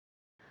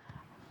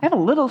I have a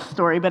little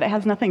story, but it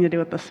has nothing to do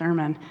with the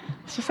sermon.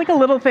 It's just like a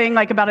little thing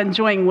like about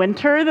enjoying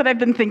winter that I've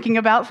been thinking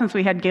about since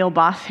we had Gail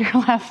Boss here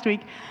last week.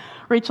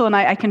 Rachel and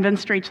I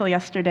convinced Rachel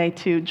yesterday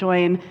to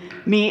join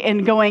me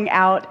in going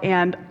out,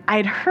 and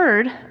I'd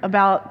heard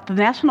about the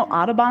National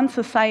Audubon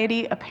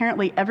Society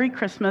apparently every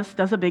Christmas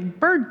does a big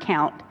bird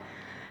count.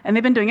 And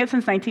they've been doing it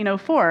since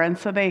 1904. And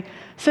so they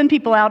send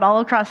people out all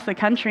across the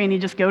country, and you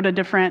just go to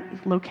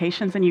different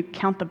locations and you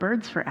count the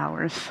birds for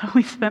hours. So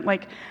we spent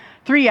like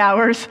 3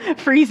 hours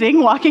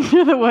freezing, walking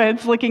through the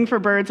woods, looking for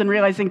birds, and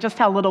realizing just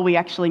how little we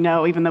actually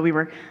know, even though we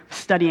were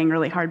studying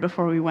really hard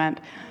before we went.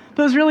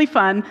 But it was really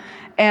fun.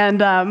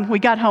 And we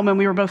got home, and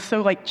we were both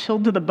so like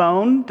chilled to the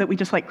bone that we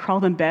just like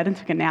crawled in bed and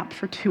took a nap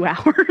for 2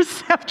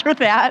 hours after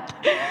that.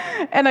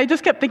 And I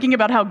just kept thinking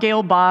about how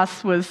Gail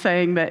Boss was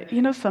saying that,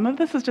 some of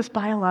this is just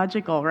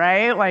biological,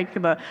 right? Like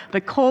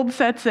the cold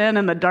sets in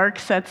and the dark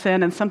sets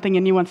in, and something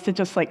in you wants to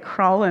just like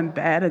crawl in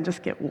bed and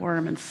just get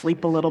warm and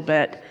sleep a little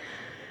bit.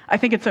 I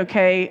think it's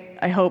okay,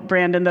 I hope,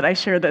 Brandon, that I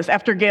share this.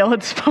 After Gail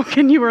had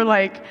spoken, you were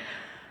like,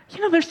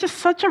 there's just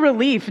such a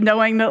relief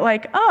knowing that,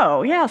 like,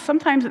 oh, yeah,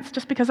 sometimes it's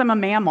just because I'm a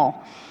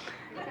mammal.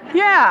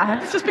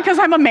 Yeah, it's just because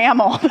I'm a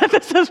mammal that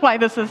this is why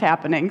this is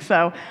happening.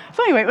 So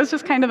anyway, it was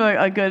just kind of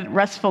a good,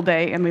 restful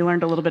day, and we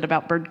learned a little bit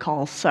about bird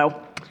calls. So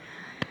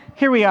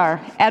here we are,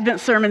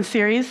 Advent Sermon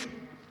Series,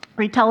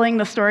 retelling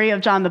the story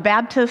of John the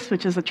Baptist,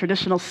 which is a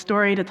traditional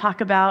story to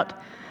talk about.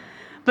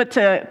 But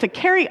to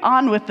carry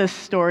on with this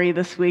story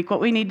this week,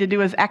 what we need to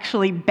do is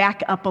actually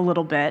back up a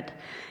little bit,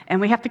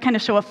 and we have to kind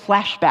of show a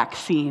flashback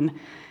scene.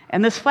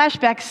 And this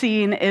flashback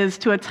scene is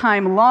to a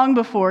time long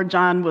before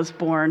John was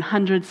born,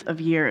 hundreds of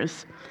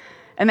years.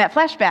 And that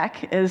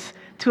flashback is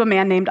to a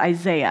man named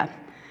Isaiah,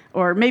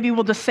 or maybe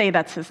we'll just say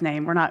that's his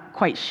name. We're not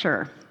quite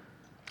sure.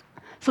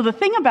 So the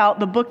thing about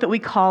the book that we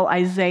call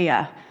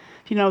Isaiah,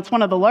 it's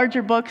one of the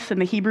larger books in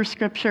the Hebrew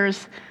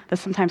Scriptures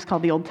that's sometimes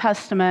called the Old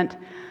Testament,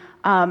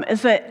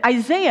 is that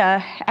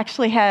Isaiah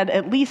actually had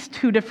at least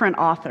 2 different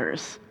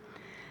authors.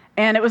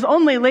 And it was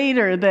only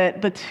later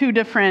that the 2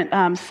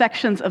 different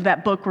sections of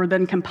that book were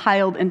then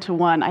compiled into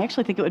one. I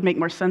actually think it would make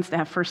more sense to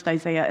have 1st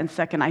Isaiah and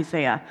 2nd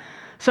Isaiah.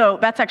 So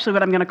that's actually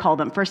what I'm going to call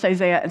them, 1st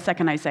Isaiah and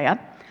 2nd Isaiah.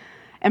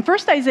 And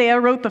 1st Isaiah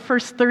wrote the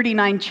first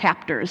 39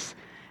 chapters.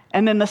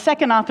 And then the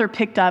second author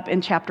picked up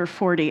in chapter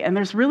 40. And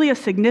there's really a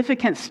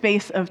significant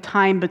space of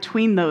time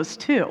between those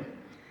 2.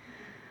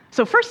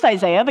 So 1st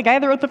Isaiah, the guy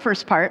that wrote the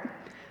first part,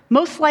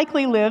 most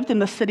likely lived in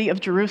the city of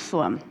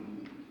Jerusalem.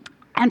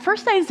 And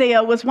 1st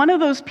Isaiah was one of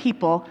those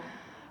people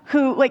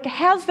who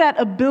has that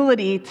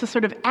ability to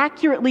sort of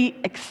accurately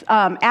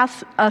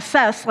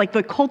assess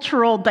the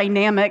cultural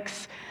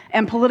dynamics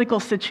and political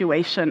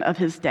situation of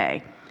his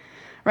day,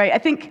 right? I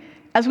think,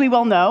 as we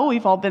well know,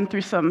 we've all been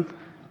through some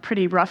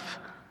pretty rough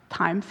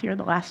times here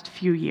the last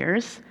few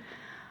years,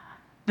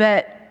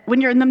 that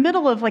when you're in the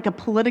middle of a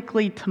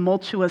politically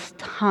tumultuous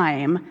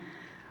time,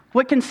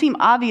 what can seem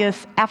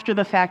obvious after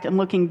the fact and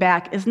looking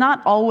back is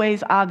not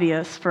always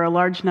obvious for a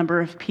large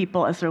number of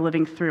people as they're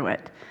living through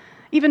it.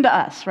 Even to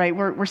us, right?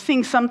 We're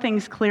seeing some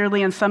things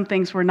clearly and some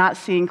things we're not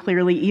seeing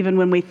clearly even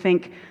when we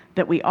think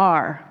that we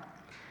are.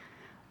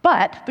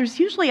 But there's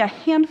usually a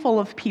handful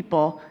of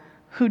people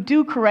who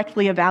do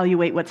correctly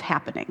evaluate what's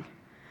happening,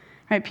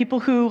 right? People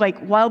who,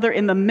 while they're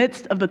in the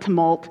midst of the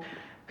tumult,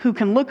 who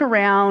can look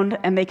around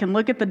and they can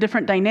look at the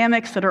different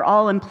dynamics that are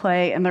all in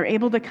play, and they're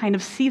able to kind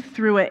of see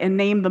through it and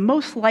name the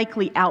most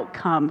likely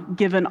outcome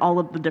given all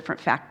of the different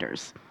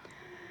factors.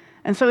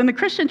 And so in the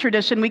Christian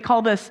tradition, we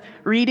call this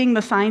reading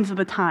the signs of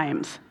the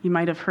times. You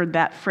might have heard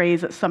that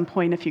phrase at some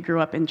point if you grew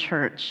up in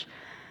church.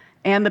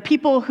 And the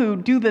people who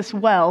do this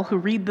well, who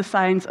read the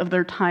signs of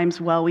their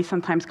times well, we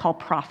sometimes call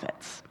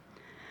prophets,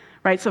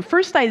 right? So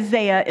 1st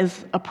Isaiah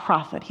is a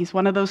prophet. He's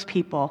one of those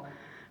people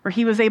where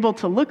he was able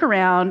to look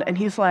around and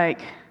he's like,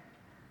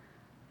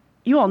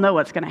 you all know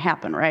what's going to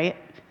happen, right?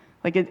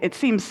 It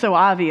seems so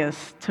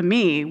obvious to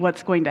me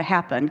what's going to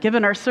happen.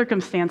 Given our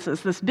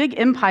circumstances, this big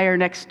empire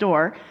next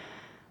door,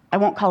 I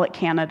won't call it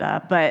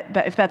Canada, but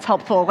if that's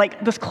helpful,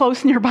 this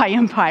close nearby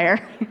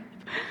empire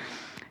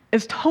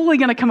is totally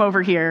going to come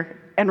over here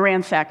and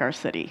ransack our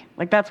city.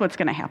 That's what's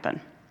going to happen.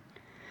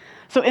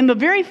 So in the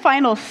very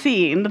final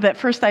scene that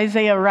 1st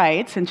Isaiah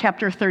writes in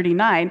chapter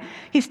 39,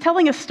 he's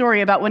telling a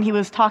story about when he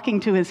was talking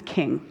to his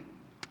king,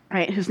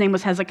 right, whose name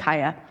was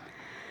Hezekiah.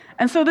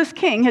 And so this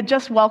king had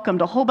just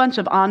welcomed a whole bunch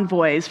of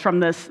envoys from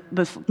this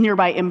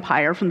nearby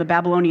empire, from the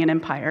Babylonian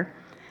Empire.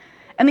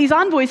 And these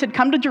envoys had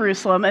come to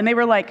Jerusalem, and they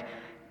were like,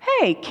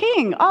 hey,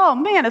 king, oh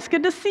man, it's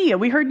good to see you.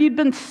 We heard you'd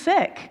been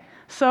sick.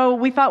 So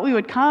we thought we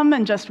would come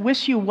and just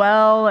wish you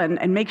well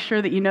and make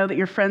sure that you know that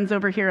your friends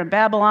over here in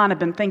Babylon have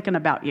been thinking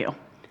about you.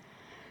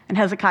 And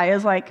Hezekiah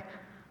is like,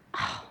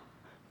 oh,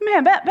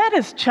 man, that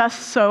is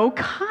just so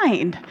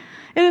kind.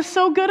 It is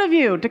so good of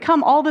you to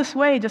come all this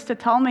way just to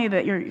tell me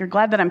that you're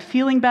glad that I'm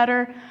feeling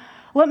better.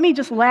 Let me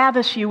just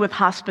lavish you with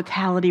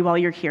hospitality while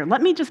you're here.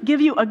 Let me just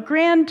give you a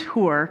grand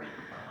tour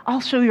I'll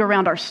show you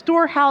around our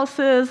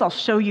storehouses. I'll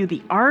show you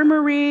the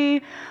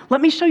armory. Let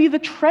me show you the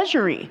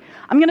treasury.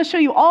 I'm going to show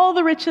you all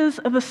the riches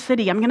of the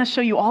city. I'm going to show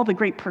you all the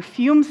great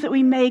perfumes that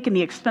we make and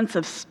the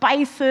expensive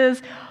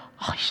spices.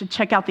 Oh, you should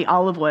check out the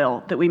olive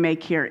oil that we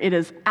make here. It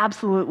is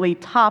absolutely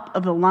top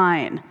of the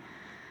line.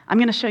 I'm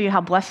going to show you how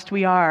blessed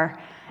we are,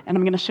 and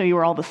I'm going to show you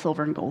where all the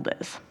silver and gold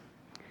is.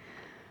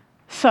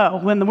 So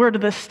when the word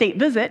of this state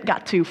visit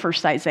got to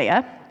first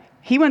Isaiah,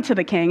 he went to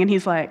the king and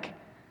he's like,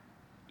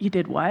 "You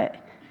did what?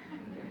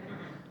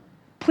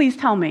 Please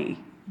tell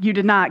me you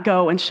did not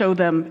go and show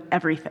them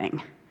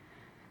everything."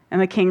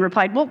 And the king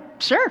replied, "Well,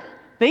 sure.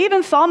 They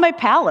even saw my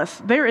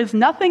palace. There is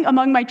nothing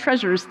among my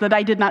treasures that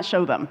I did not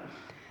show them."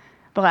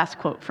 The last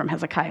quote from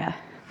Hezekiah.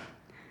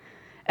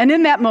 And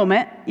in that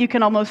moment, you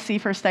can almost see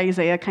first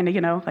Isaiah kind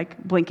of,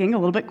 like blinking a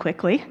little bit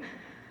quickly.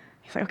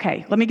 He's like,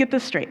 okay, let me get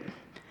this straight.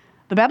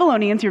 The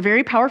Babylonians, your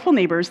very powerful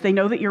neighbors, they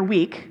know that you're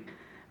weak,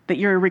 that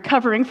you're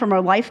recovering from a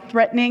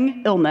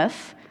life-threatening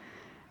illness.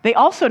 They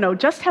also know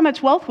just how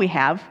much wealth we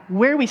have,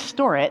 where we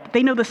store it.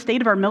 They know the state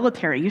of our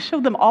military. You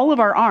showed them all of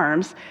our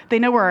arms. They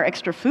know where our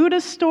extra food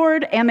is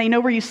stored, and they know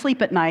where you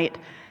sleep at night.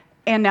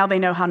 And now they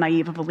know how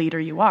naive of a leader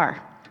you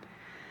are.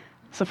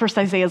 So first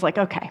Isaiah's like,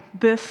 okay,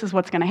 this is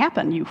what's going to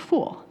happen, you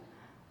fool.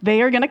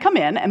 They are going to come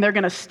in, and they're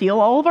going to steal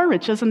all of our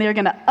riches, and they're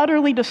going to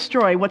utterly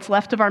destroy what's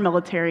left of our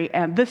military,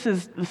 and this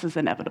is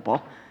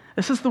inevitable.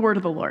 This is the word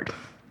of the Lord.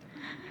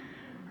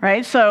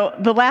 Right? So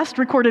the last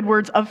recorded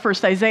words of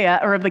first Isaiah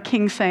are of the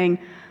king saying,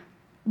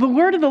 "The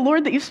word of the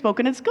Lord that you've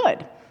spoken is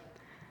good."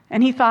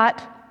 And he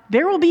thought,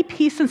 there will be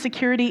peace and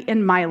security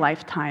in my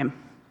lifetime.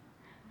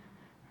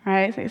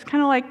 Right? So he's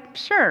kind of like,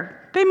 sure,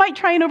 they might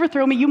try and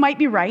overthrow me, you might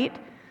be right,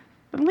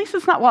 but at least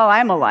it's not while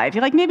I'm alive.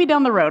 You're like, maybe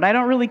down the road, I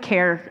don't really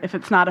care if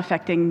it's not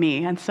affecting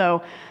me. And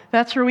so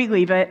that's where we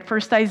leave it.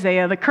 First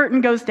Isaiah, the curtain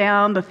goes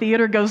down, the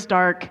theater goes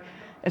dark.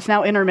 It's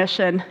now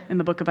intermission in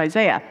the book of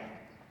Isaiah.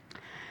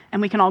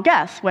 And we can all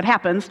guess what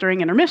happens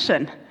during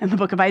intermission in the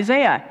book of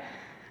Isaiah.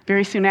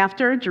 Very soon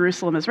after,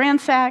 Jerusalem is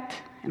ransacked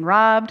and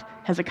robbed.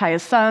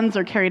 Hezekiah's sons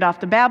are carried off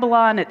to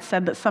Babylon. It's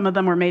said that some of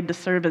them were made to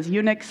serve as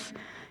eunuchs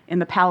in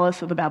the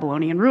palace of the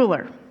Babylonian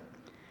ruler.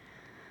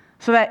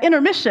 So that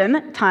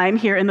intermission time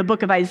here in the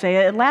book of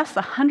Isaiah, it lasts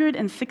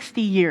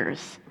 160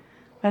 years.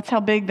 That's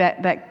how big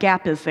that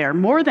gap is there.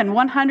 More than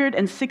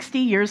 160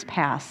 years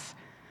pass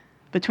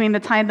between the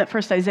time that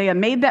first Isaiah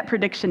made that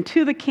prediction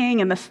to the king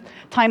and the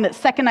time that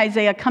second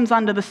Isaiah comes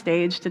onto the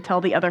stage to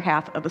tell the other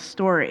half of the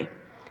story.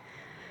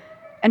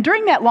 And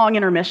during that long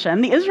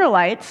intermission, the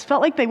Israelites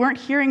felt like they weren't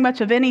hearing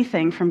much of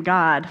anything from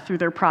God through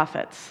their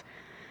prophets.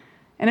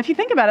 And if you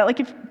think about it, like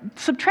if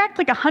subtract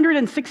like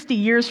 160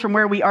 years from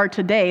where we are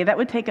today, that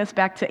would take us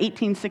back to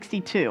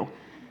 1862,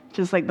 which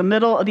is like the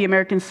middle of the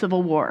American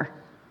Civil War.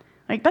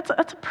 Like that's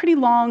a pretty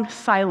long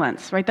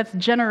silence, right? That's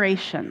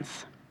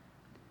generations.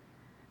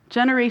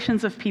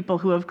 Generations of people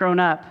who have grown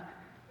up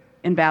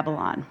in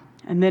Babylon.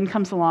 And then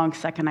comes along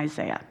second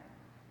Isaiah.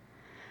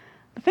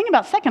 The thing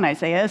about second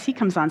Isaiah, as he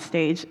comes on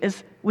stage,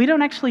 is we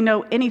don't actually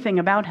know anything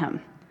about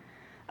him,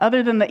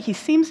 other than that he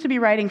seems to be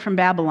writing from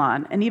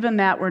Babylon, and even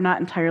that we're not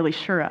entirely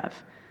sure of.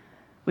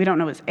 We don't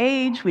know his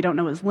age, we don't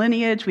know his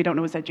lineage, we don't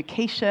know his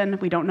education,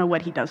 we don't know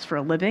what he does for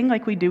a living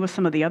like we do with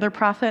some of the other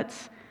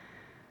prophets.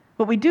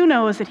 What we do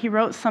know is that he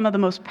wrote some of the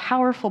most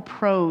powerful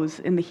prose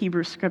in the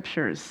Hebrew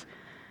scriptures.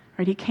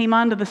 Right? He came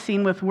onto the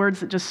scene with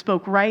words that just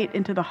spoke right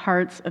into the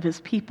hearts of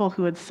his people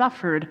who had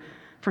suffered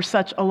for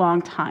such a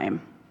long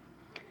time.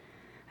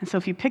 And so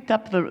if you picked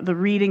up the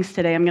readings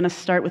today, I'm going to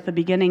start with the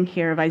beginning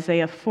here of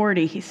Isaiah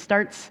 40. He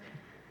starts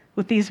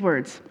with these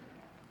words.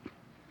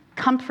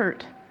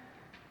 Comfort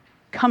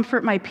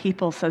my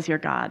people, says your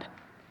God.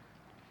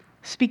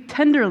 Speak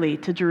tenderly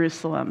to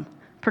Jerusalem.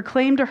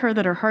 Proclaim to her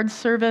that her hard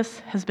service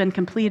has been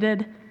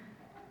completed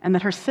and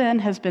that her sin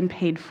has been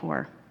paid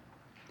for.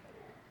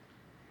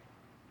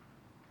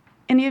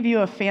 Any of you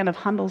a fan of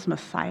Handel's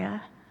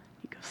Messiah?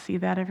 You go see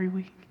that every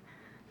week?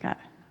 Got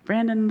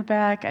Brandon in the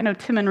back. I know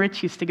Tim and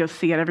Rich used to go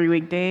see it every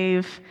week.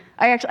 Dave.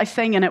 I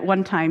sang in it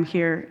one time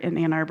here in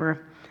Ann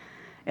Arbor.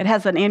 It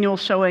has an annual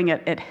showing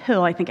at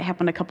Hill. I think it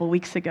happened a couple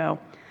weeks ago.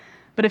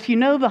 But if you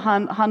know the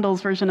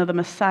Handel's version of the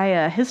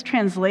Messiah, his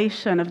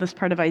translation of this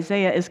part of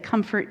Isaiah is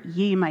comfort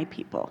ye my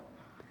people,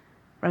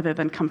 rather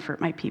than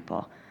comfort my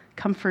people.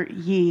 Comfort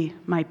ye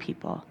my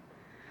people.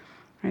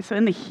 Right, so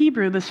in the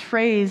Hebrew, this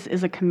phrase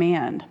is a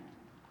command.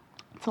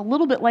 It's a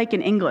little bit like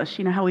in English,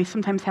 you know how we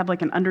sometimes have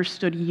like an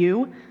understood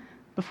you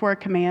before a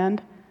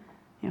command.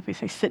 You know, if we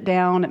say sit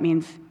down, it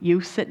means you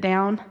sit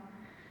down.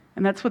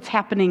 And that's what's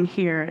happening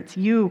here. It's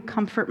you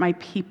comfort my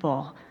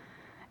people.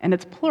 And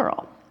it's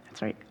plural.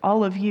 That's right.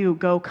 All of you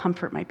go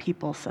comfort my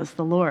people, says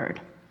the Lord.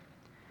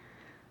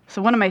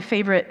 So one of my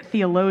favorite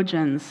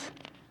theologians,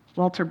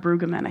 Walter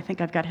Brueggemann, I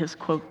think I've got his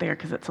quote there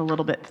because it's a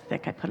little bit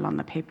thick. I put it on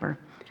the paper.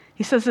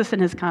 He says this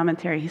in his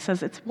commentary. He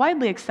says, it's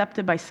widely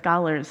accepted by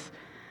scholars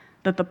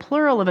that the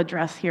plural of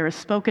address here is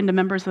spoken to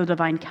members of the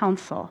divine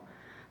council,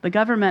 the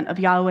government of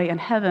Yahweh in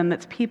heaven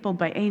that's peopled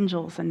by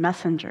angels and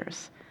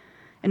messengers.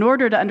 In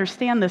order to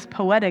understand this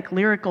poetic,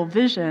 lyrical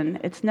vision,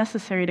 it's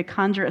necessary to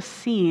conjure a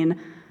scene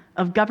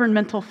of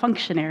governmental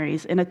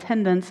functionaries in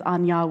attendance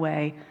on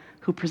Yahweh,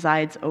 who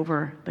presides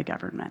over the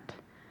government.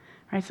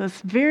 Right? So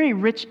it's very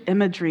rich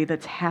imagery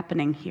that's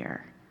happening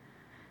here,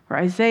 where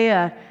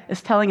Isaiah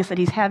is telling us that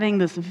he's having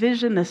this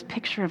vision, this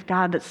picture of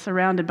God that's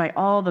surrounded by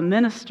all the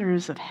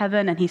ministers of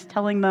heaven, and he's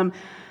telling them,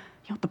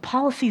 the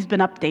policy's been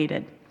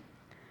updated.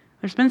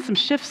 There's been some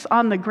shifts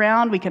on the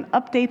ground. We can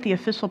update the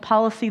official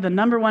policy. The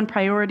number one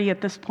priority at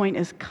this point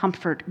is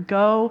comfort.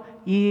 Go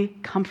ye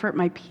comfort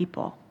my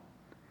people.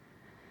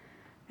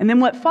 And then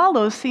what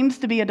follows seems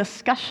to be a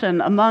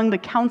discussion among the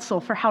council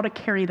for how to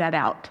carry that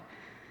out.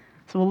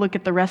 So we'll look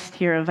at the rest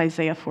here of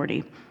Isaiah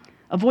 40.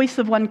 A voice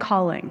of one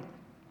calling.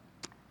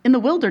 In the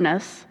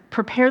wilderness,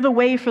 prepare the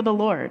way for the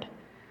Lord.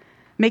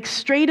 Make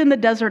straight in the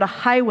desert a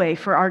highway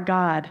for our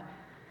God.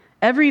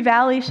 Every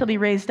valley shall be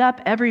raised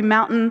up, every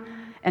mountain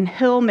and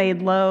hill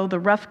made low. The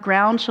rough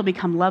ground shall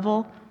become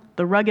level,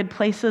 the rugged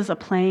places a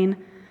plain.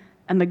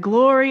 And the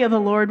glory of the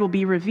Lord will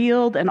be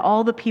revealed, and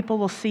all the people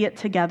will see it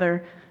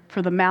together,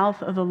 for the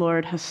mouth of the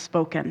Lord has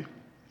spoken.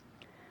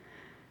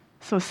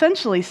 So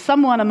essentially,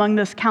 someone among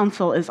this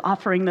council is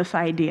offering this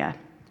idea.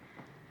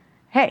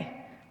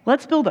 Hey,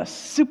 let's build a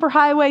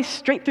superhighway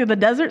straight through the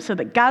desert so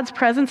that God's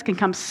presence can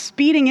come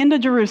speeding into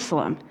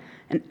Jerusalem,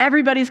 and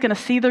everybody's going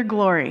to see their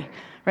glory.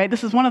 Right?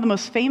 This is one of the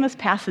most famous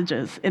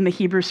passages in the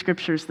Hebrew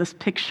Scriptures, this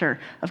picture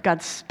of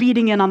God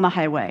speeding in on the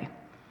highway.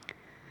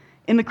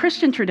 In the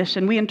Christian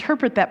tradition, we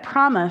interpret that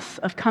promise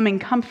of coming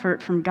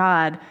comfort from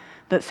God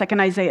that 2nd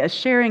Isaiah is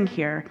sharing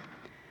here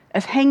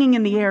as hanging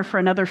in the air for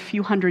another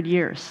few hundred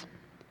years.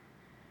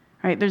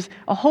 Right? There's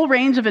a whole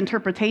range of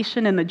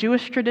interpretation in the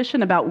Jewish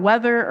tradition about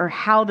whether or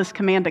how this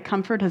command to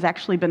comfort has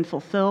actually been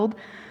fulfilled,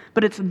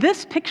 but it's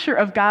this picture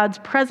of God's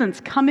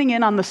presence coming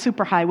in on the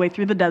superhighway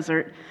through the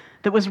desert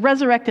that was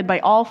resurrected by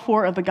all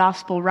four of the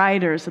gospel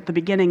writers at the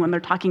beginning when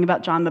they're talking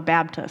about John the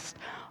Baptist.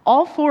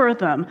 All four of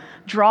them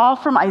draw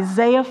from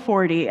Isaiah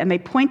 40, and they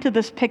point to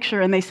this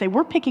picture, and they say,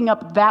 we're picking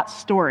up that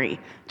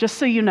story, just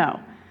so you know.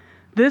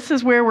 This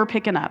is where we're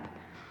picking up.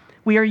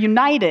 We are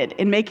united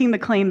in making the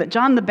claim that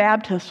John the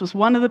Baptist was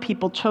one of the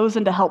people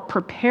chosen to help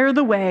prepare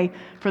the way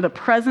for the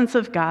presence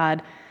of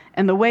God,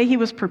 and the way he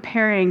was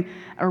preparing,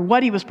 or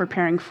what he was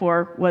preparing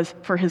for, was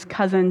for his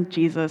cousin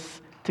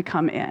Jesus to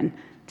come in.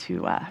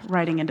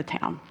 Riding into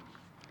town.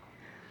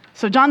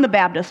 So John the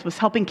Baptist was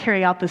helping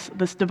carry out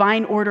this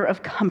divine order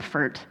of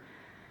comfort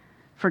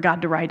for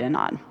God to ride in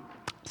on.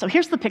 So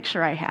here's the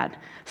picture I had.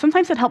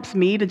 Sometimes it helps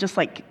me to just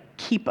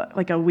keep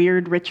a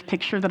weird, rich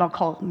picture that I'll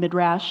call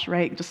midrash,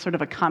 right? Just sort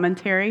of a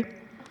commentary.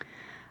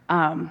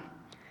 You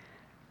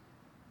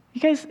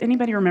guys,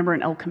 anybody remember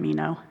an El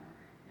Camino?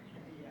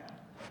 Yeah.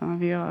 Some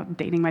of you, I'm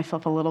dating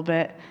myself a little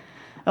bit.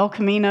 El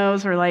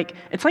Caminos are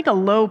it's like a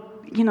low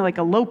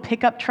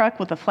pickup truck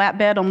with a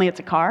flatbed, only it's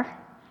a car.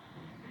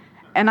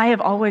 And I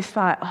have always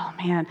thought, oh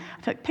man,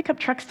 I feel like pickup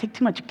trucks take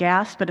too much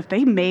gas, but if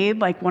they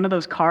made one of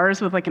those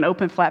cars with an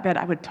open flatbed,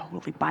 I would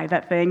totally buy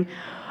that thing.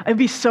 It'd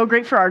be so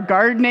great for our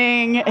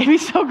gardening. It'd be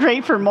so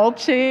great for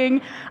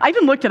mulching. I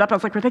even looked it up. I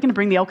was like, were they going to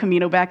bring the El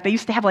Camino back? They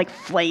used to have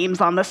flames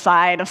on the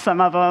side of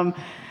some of them.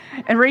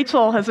 And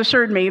Rachel has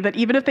assured me that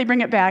even if they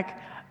bring it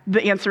back,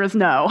 the answer is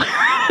no.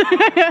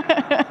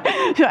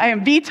 I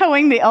am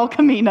vetoing the El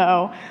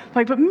Camino.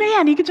 But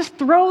man, you could just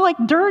throw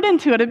dirt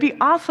into it. It'd be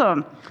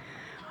awesome.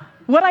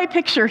 What I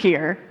picture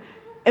here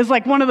is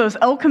one of those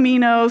El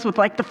Caminos with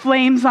the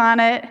flames on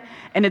it,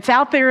 and it's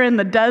out there in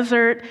the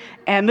desert,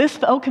 and this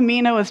El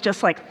Camino is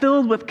just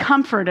filled with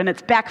comfort, and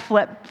it's back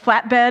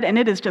flatbed, and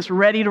it is just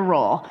ready to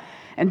roll.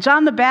 And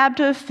John the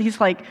Baptist, he's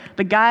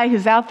the guy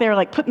who's out there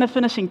putting the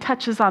finishing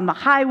touches on the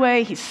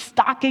highway. He's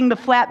stocking the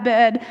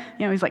flatbed.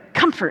 He's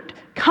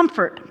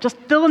comfort, just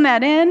filling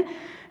that in.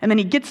 And then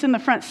he gets in the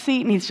front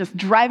seat and he's just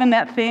driving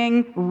that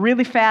thing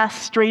really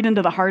fast straight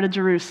into the heart of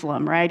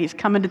Jerusalem, right? He's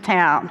coming to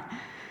town.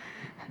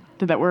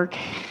 Did that work?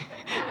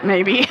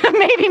 Maybe,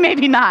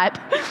 maybe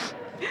not.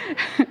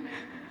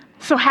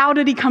 So how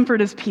did he comfort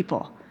his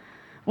people?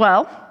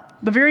 Well,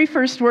 the very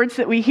first words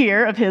that we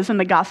hear of his in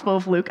the Gospel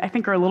of Luke, I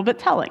think, are a little bit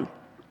telling.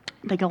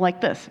 They go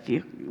like this, if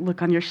you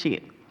look on your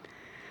sheet.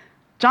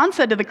 John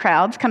said to the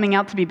crowds coming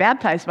out to be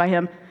baptized by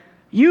him,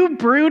 "You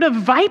brood of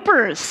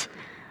vipers!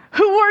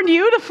 Who warned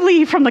you to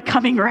flee from the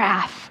coming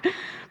wrath?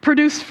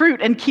 Produce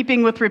fruit in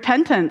keeping with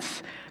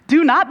repentance.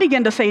 Do not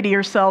begin to say to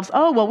yourselves,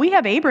 oh, well, we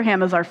have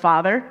Abraham as our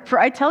father. For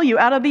I tell you,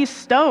 out of these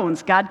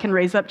stones, God can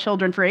raise up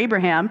children for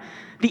Abraham.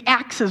 The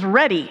axe is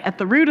ready at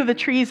the root of the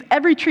trees.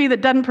 Every tree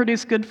that doesn't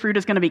produce good fruit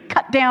is going to be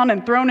cut down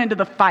and thrown into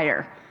the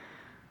fire."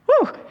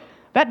 Whew,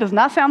 that does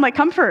not sound like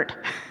comfort.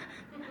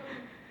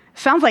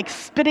 Sounds like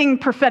spitting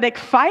prophetic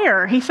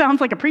fire. He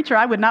sounds like a preacher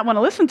I would not want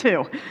to listen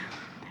to.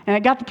 And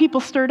it got the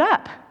people stirred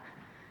up.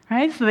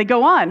 Right? So they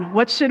go on.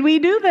 What should we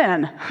do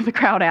then? The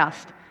crowd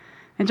asked.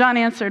 And John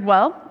answered,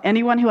 well,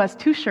 anyone who has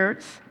 2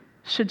 shirts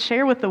should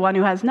share with the one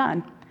who has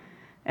none.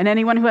 And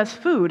anyone who has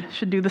food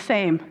should do the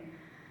same.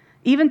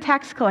 Even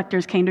tax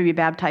collectors came to be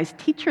baptized.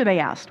 Teacher, they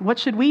asked, what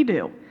should we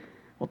do?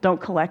 Well,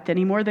 don't collect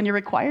any more than you're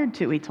required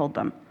to, he told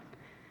them.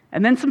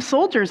 And then some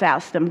soldiers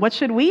asked him, what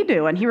should we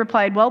do? And he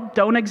replied, well,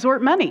 don't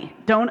extort money.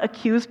 Don't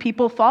accuse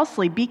people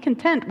falsely. Be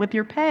content with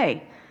your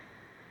pay.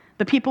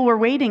 The people were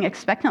waiting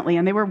expectantly,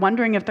 and they were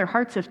wondering in their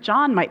hearts if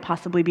John might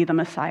possibly be the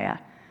Messiah.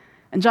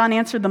 And John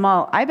answered them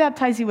all, I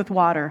baptize you with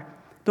water,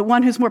 but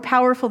one who's more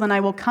powerful than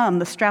I will come,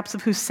 the straps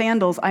of whose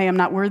sandals I am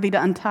not worthy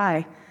to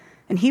untie.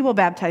 And he will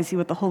baptize you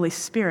with the Holy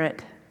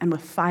Spirit and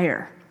with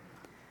fire.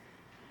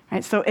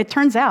 Right, so it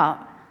turns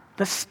out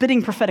the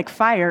spitting prophetic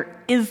fire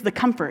is the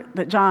comfort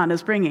that John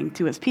is bringing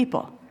to his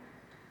people,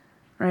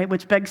 right?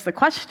 Which begs the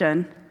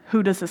question,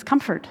 who does this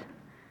comfort?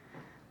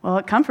 Well,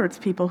 it comforts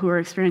people who are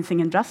experiencing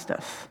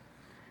injustice.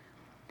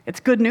 It's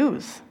good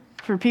news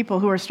for people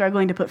who are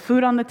struggling to put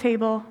food on the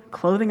table,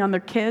 clothing on their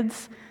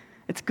kids.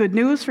 It's good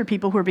news for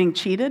people who are being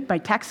cheated by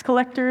tax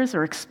collectors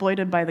or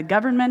exploited by the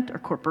government or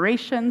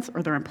corporations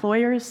or their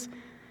employers.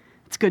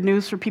 It's good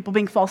news for people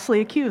being falsely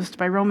accused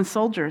by Roman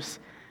soldiers,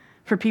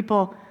 for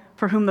people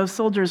for whom those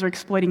soldiers are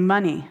exploiting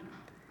money.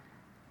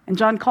 And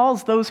John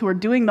calls those who are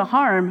doing the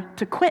harm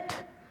to quit.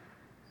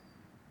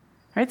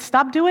 Right?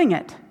 Stop doing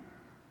it.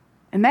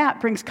 And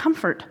that brings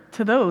comfort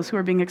to those who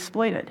are being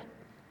exploited.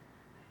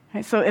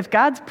 Right? So if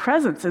God's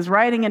presence is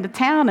riding into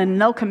town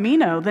in El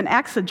Camino, then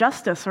acts of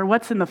justice are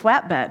what's in the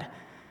flatbed.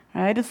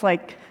 Right? It's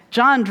like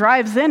John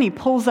drives in, he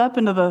pulls up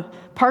into the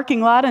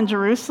parking lot in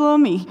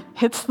Jerusalem, he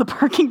hits the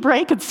parking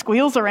brake and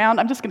squeals around.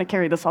 I'm just going to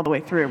carry this all the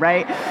way through,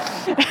 right?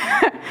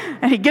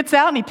 And he gets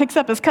out and he picks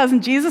up his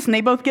cousin Jesus, and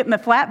they both get in the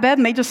flatbed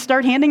and they just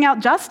start handing out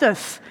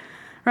justice,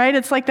 right?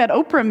 It's like that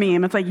Oprah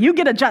meme. It's like, you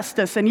get a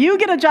justice, and you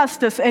get a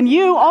justice, and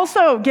you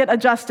also get a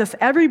justice.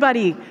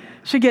 Everybody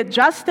should get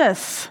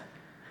justice.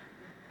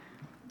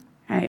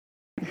 Right?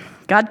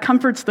 God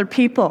comforts their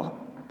people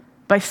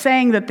by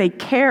saying that they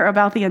care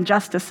about the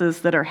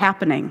injustices that are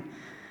happening,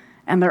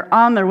 and they're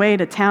on their way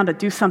to town to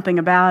do something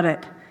about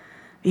it,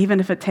 even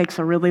if it takes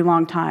a really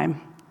long time.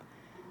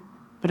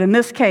 But in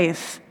this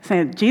case,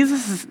 saying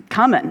Jesus is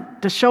coming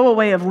to show a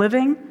way of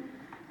living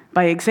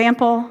by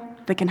example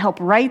that can help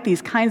right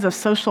these kinds of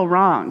social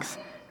wrongs,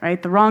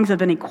 right? The wrongs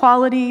of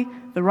inequality,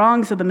 the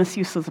wrongs of the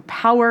misuse of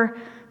power,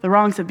 the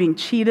wrongs of being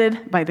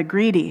cheated by the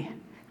greedy.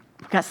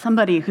 We've got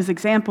somebody whose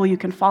example you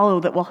can follow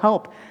that will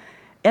help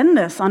end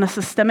this on a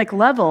systemic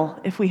level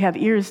if we have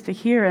ears to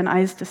hear and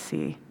eyes to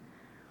see.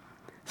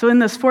 So in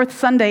this fourth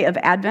Sunday of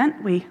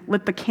Advent, we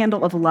lit the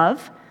candle of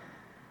love.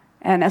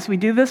 And as we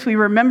do this, we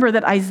remember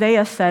that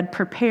Isaiah said,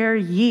 prepare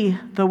ye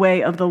the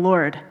way of the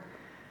Lord.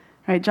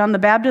 Right? John the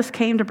Baptist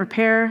came to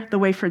prepare the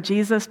way for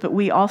Jesus, but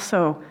we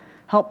also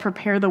help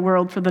prepare the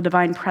world for the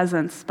divine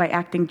presence by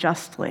acting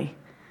justly.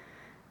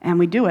 And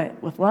we do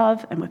it with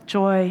love and with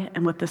joy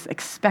and with this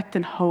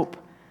expectant hope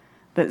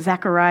that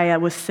Zechariah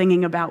was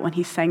singing about when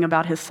he sang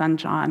about his son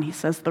John. He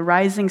says, the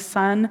rising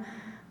sun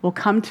will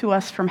come to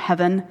us from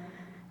heaven,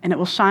 and it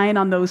will shine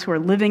on those who are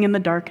living in the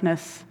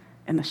darkness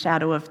and the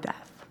shadow of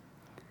death.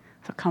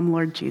 So come,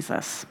 Lord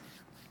Jesus.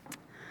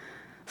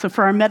 So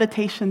for our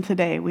meditation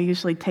today, we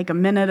usually take a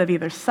minute of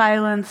either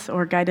silence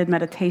or guided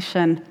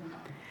meditation.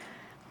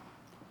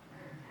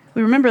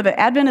 We remember that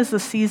Advent is the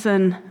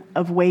season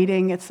of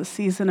waiting. It's the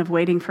season of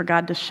waiting for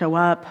God to show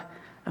up,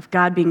 of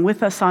God being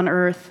with us on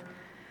earth.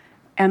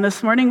 And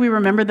this morning we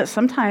remember that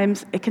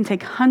sometimes it can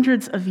take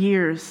hundreds of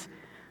years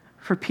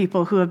for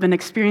people who have been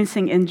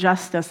experiencing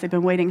injustice. They've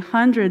been waiting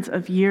hundreds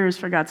of years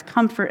for God's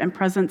comfort and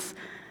presence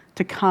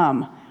to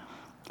come.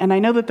 And I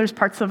know that there's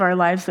parts of our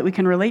lives that we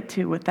can relate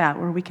to with that,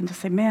 where we can just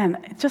say,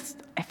 man,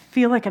 I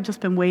feel like I've just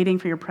been waiting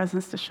for your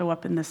presence to show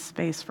up in this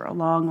space for a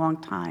long, long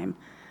time.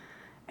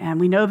 And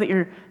we know that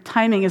your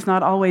timing is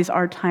not always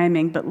our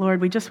timing, but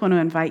Lord, we just want to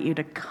invite you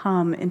to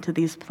come into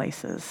these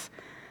places.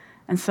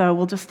 And so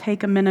we'll just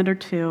take a minute or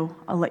two,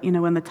 I'll let you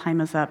know when the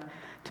time is up,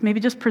 to maybe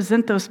just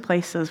present those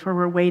places where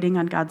we're waiting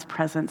on God's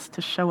presence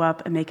to show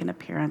up and make an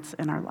appearance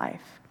in our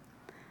life.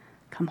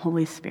 Come,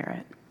 Holy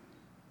Spirit.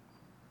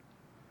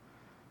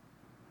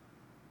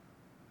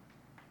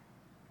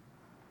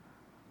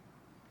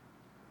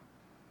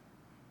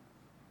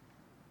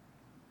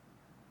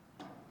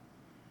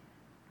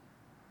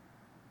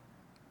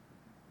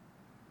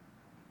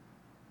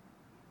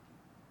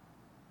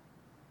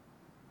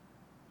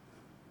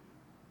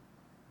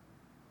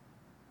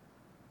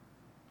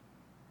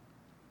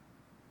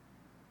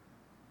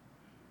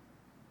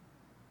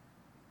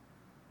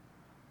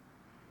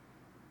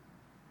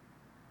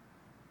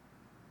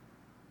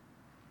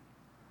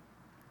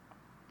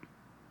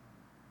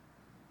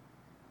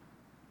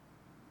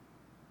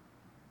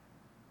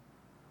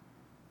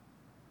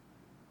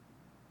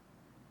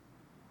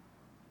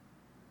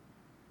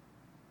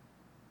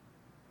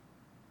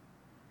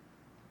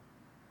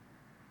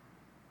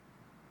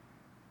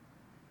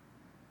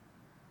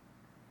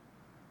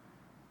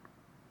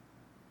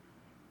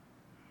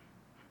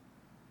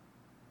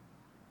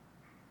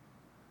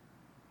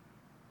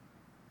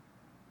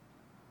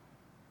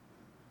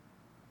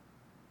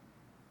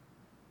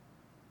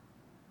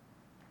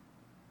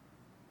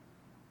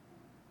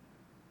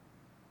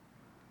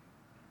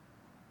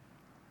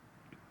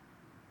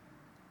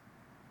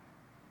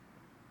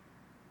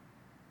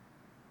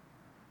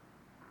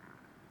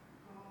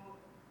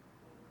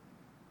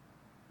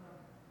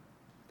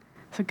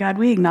 So God,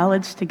 we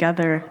acknowledge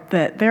together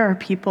that there are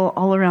people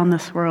all around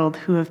this world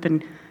who have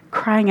been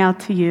crying out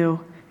to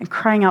you and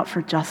crying out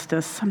for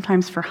justice,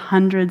 sometimes for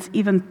hundreds,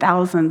 even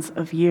thousands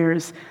of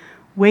years,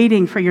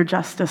 waiting for your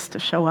justice to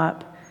show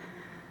up.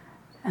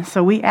 And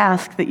so we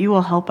ask that you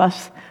will help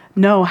us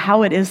know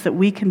how it is that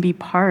we can be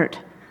part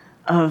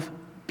of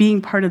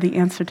being part of the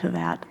answer to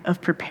that,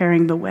 of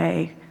preparing the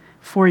way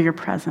for your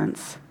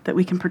presence, that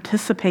we can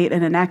participate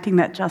in enacting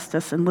that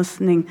justice and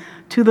listening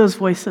to those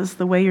voices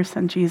the way your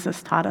son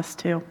Jesus taught us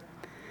to.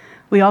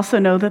 We also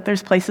know that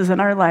there's places in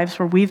our lives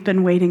where we've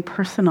been waiting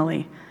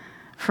personally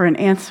for an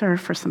answer,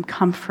 for some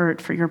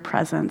comfort, for your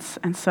presence.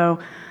 And so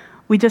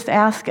we just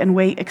ask and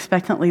wait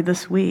expectantly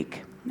this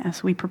week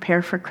as we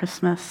prepare for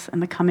Christmas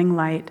and the coming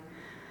light.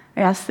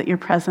 I ask that your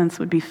presence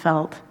would be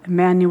felt,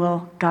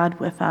 Emmanuel, God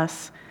with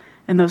us,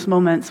 in those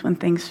moments when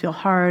things feel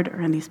hard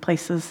or in these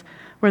places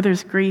where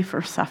there's grief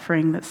or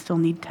suffering that still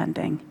need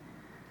tending.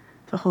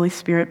 The Holy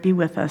Spirit be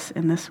with us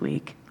in this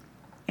week.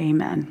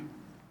 Amen.